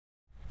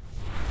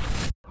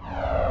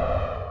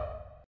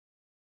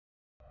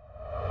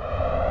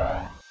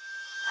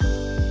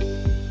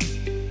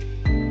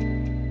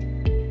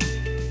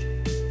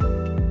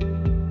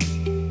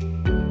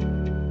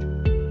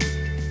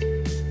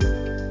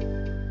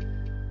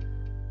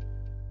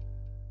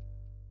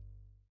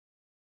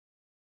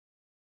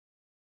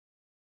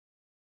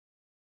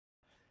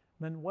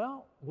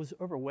Manuel was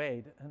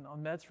overweight and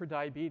on meds for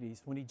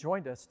diabetes when he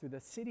joined us through the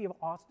City of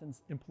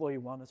Austin's Employee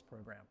Wellness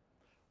Program.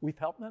 We've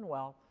helped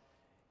Manuel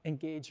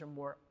engage a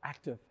more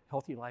active,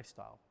 healthy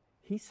lifestyle.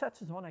 He sets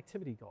his own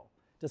activity goal,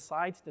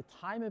 decides the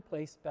time and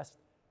place best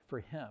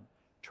for him,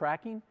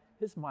 tracking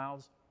his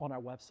miles on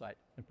our website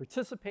and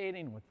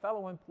participating with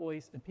fellow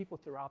employees and people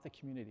throughout the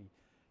community,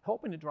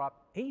 helping to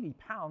drop 80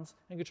 pounds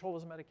and control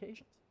his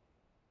medications.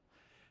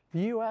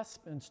 The US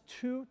spends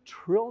 $2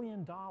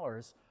 trillion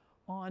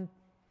on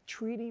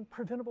treating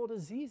preventable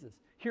diseases.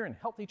 Here in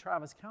healthy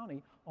Travis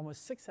County,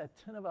 almost 6 out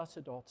of 10 of us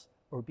adults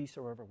are obese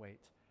or overweight.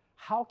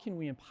 How can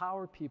we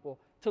empower people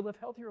to live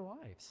healthier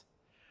lives?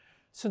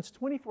 Since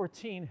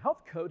 2014,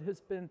 HealthCode has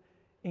been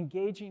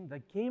engaging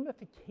the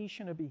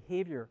gamification of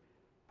behavior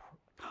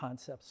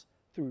concepts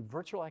through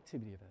virtual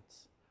activity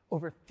events.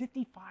 Over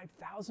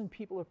 55,000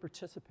 people have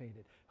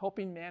participated,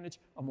 helping manage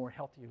a more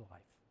healthier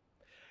life.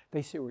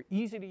 They say we're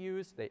easy to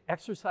use, they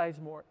exercise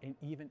more, and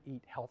even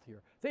eat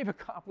healthier. They've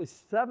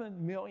accomplished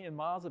 7 million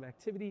miles of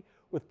activity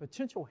with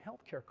potential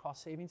healthcare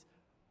cost savings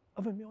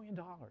of $1 million.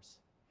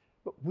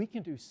 But we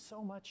can do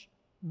so much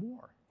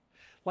more.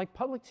 Like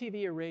public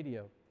TV or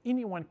radio,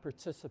 anyone can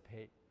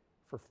participate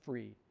for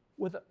free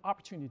with an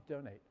opportunity to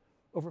donate.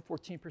 Over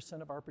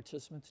 14% of our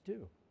participants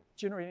do,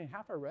 generating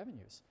half our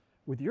revenues.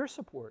 With your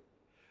support,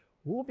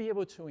 we'll be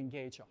able to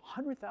engage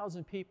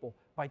 100,000 people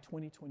by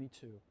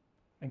 2022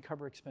 and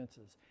cover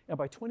expenses. And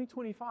by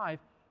 2025,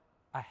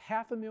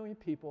 500,000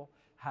 people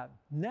have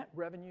net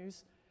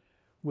revenues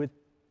with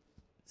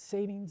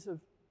savings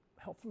of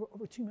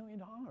over $2 million.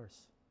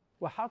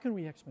 Well, how can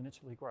we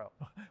exponentially grow?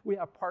 We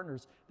have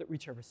partners that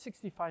reach over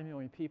 65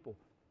 million people,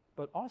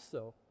 but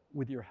also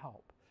with your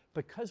help,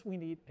 because we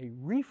need a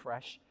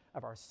refresh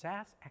of our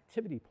SaaS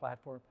activity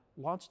platform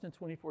launched in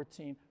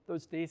 2014,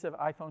 those days of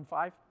iPhone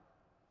 5.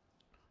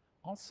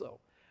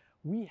 Also,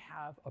 we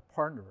have a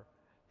partner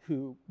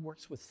who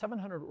works with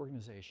 700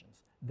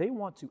 organizations. They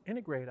want to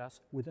integrate us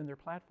within their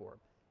platform.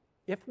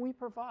 If we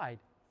provide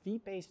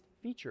fee-based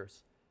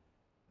features,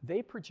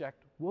 they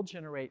project we'll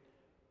generate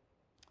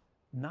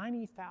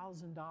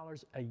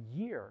 $90,000 a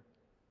year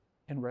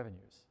in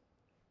revenues.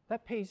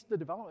 That pays the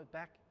development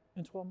back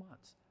in 12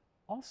 months.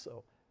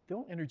 Also,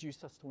 they'll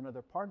introduce us to one of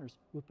their partners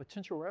with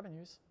potential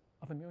revenues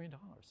of $1 million.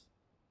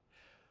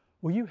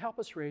 Will you help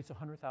us raise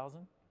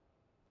 100,000?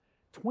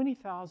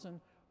 20,000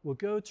 will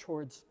go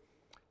towards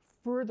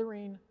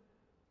furthering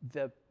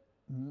the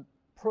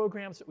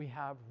programs that we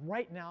have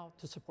right now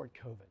to support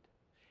COVID.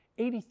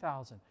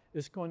 80,000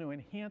 is going to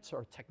enhance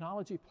our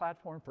technology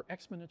platform for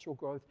exponential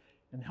growth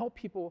and help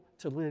people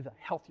to live a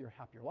healthier,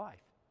 happier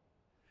life.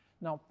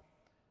 Now,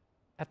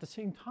 at the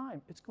same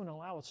time, it's going to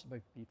allow us to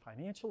be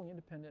financially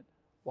independent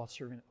while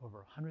serving over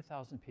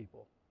 100,000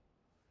 people.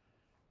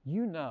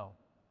 You know,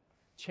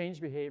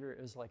 change behavior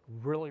is like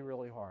really,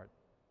 really hard,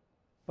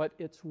 but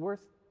it's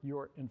worth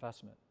your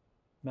investment.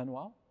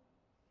 Manuel,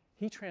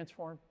 he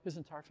transformed his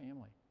entire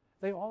family.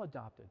 They all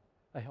adopted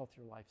a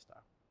healthier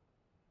lifestyle.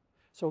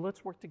 So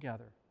let's work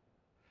together.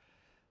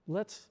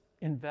 Let's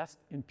invest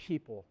in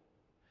people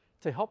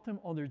to help them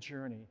on their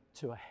journey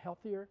to a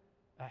healthier,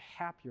 a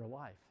happier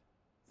life.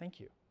 Thank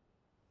you.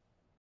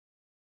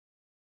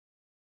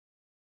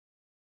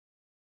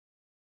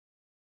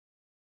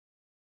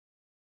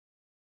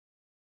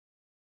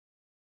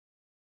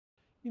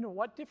 You know,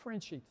 what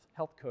differentiates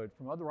HealthCode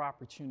from other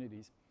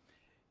opportunities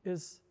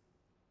is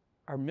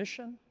our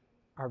mission,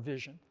 our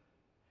vision,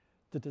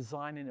 the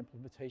design and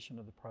implementation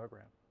of the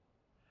program.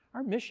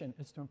 Our mission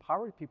is to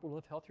empower people to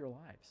live healthier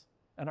lives.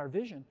 And our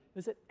vision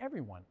is that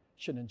everyone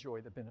should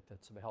enjoy the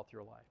benefits of a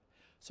healthier life.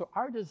 So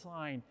our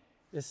design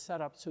is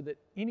set up so that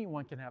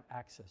anyone can have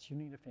access. You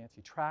need a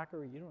fancy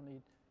tracker, you don't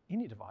need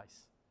any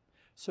device.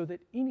 So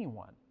that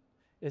anyone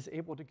is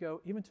able to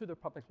go even to their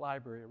public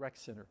library or rec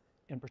center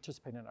and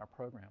participate in our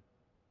program.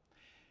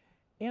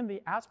 And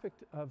the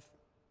aspect of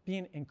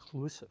being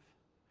inclusive,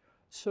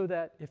 so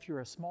that if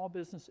you're a small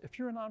business, if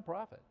you're a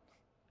nonprofit,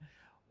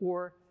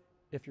 or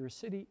if you're a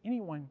city,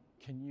 anyone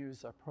can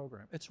use a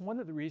program. It's one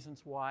of the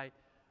reasons why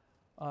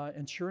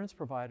insurance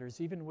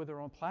providers, even with their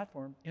own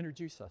platform,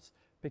 introduce us,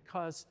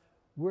 because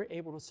we're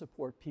able to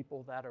support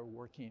people that are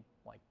working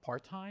like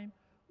part-time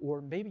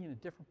or maybe in a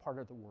different part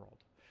of the world.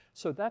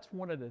 So that's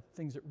one of the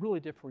things that really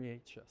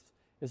differentiates us,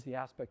 is the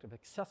aspect of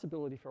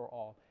accessibility for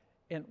all.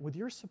 And with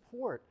your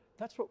support,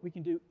 that's what we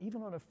can do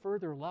even on a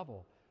further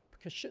level,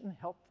 because shouldn't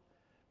health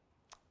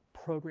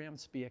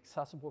programs be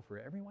accessible for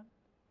everyone?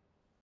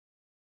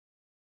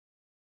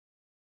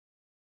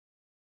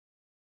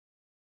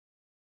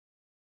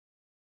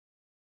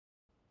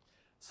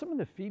 Some of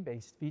the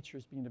fee-based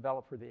features being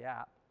developed for the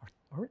app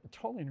are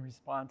totally in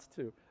response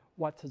to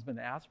what has been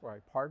asked by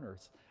our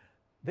partners.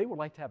 They would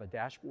like to have a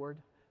dashboard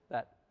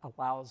that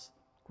allows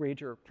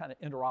greater kind of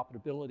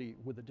interoperability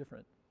with the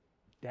different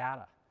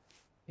data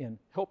in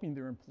helping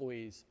their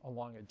employees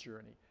along a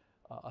journey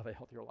of a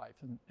healthier life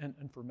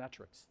and for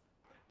metrics.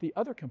 The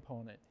other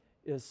component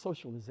is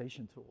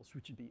socialization tools,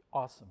 which would be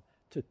awesome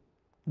to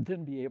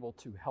then be able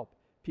to help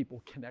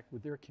people connect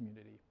with their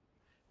community.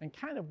 And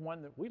kind of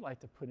one that we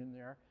like to put in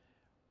there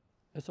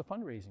as a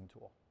fundraising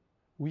tool.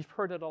 We've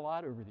heard it a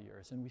lot over the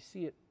years, and we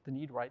see it, the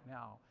need right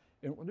now.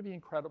 And it would be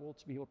incredible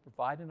to be able to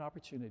provide an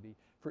opportunity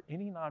for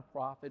any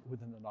nonprofit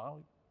within the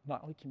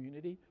Notley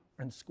community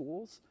and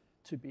schools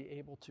to be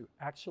able to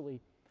actually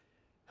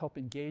help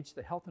engage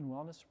the health and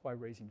wellness by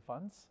raising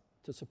funds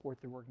to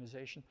support their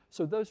organization.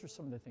 So those are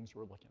some of the things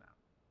we're looking at.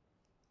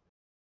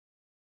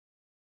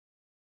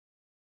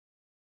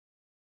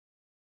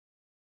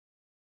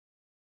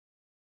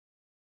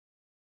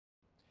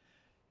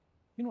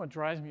 You know what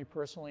drives me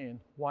personally and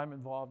why I'm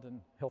involved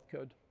in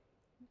HealthCode?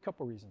 A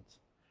couple reasons.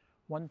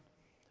 One,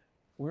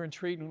 we were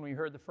intrigued when we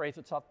heard the phrase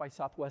at South by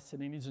Southwest,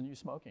 "Today needs a new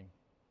smoking."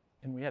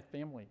 And we had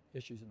family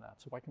issues in that,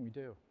 so what can we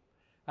do?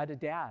 I had a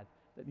dad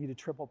that needed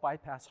triple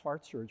bypass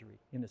heart surgery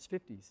in his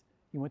 50s.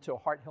 He went to a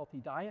heart-healthy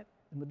diet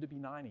and lived to be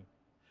 90.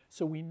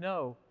 So we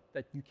know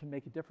that you can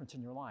make a difference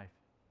in your life.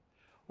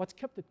 What's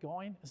kept it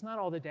going is not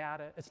all the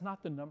data, it's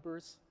not the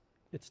numbers,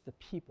 it's the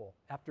people.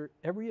 After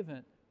every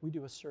event, we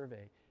do a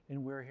survey,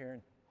 and we're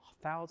hearing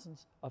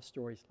thousands of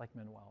stories like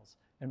Manuel's.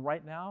 And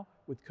right now,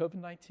 with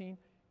COVID-19,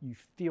 you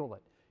feel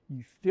it.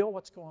 You feel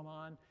what's going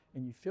on,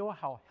 and you feel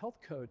how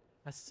HealthCode,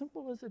 as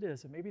simple as it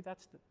is, and maybe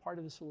that's the part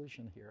of the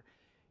solution here,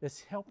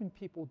 is helping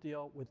people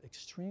deal with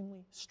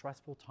extremely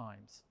stressful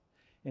times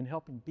and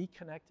helping be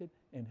connected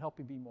and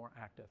helping be more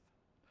active.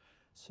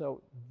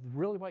 So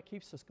really what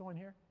keeps us going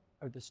here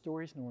are the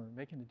stories, and we're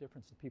making a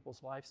difference in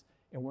people's lives,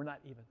 and we're not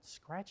even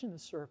scratching the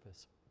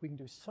surface. We can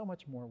do so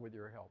much more with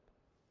your help.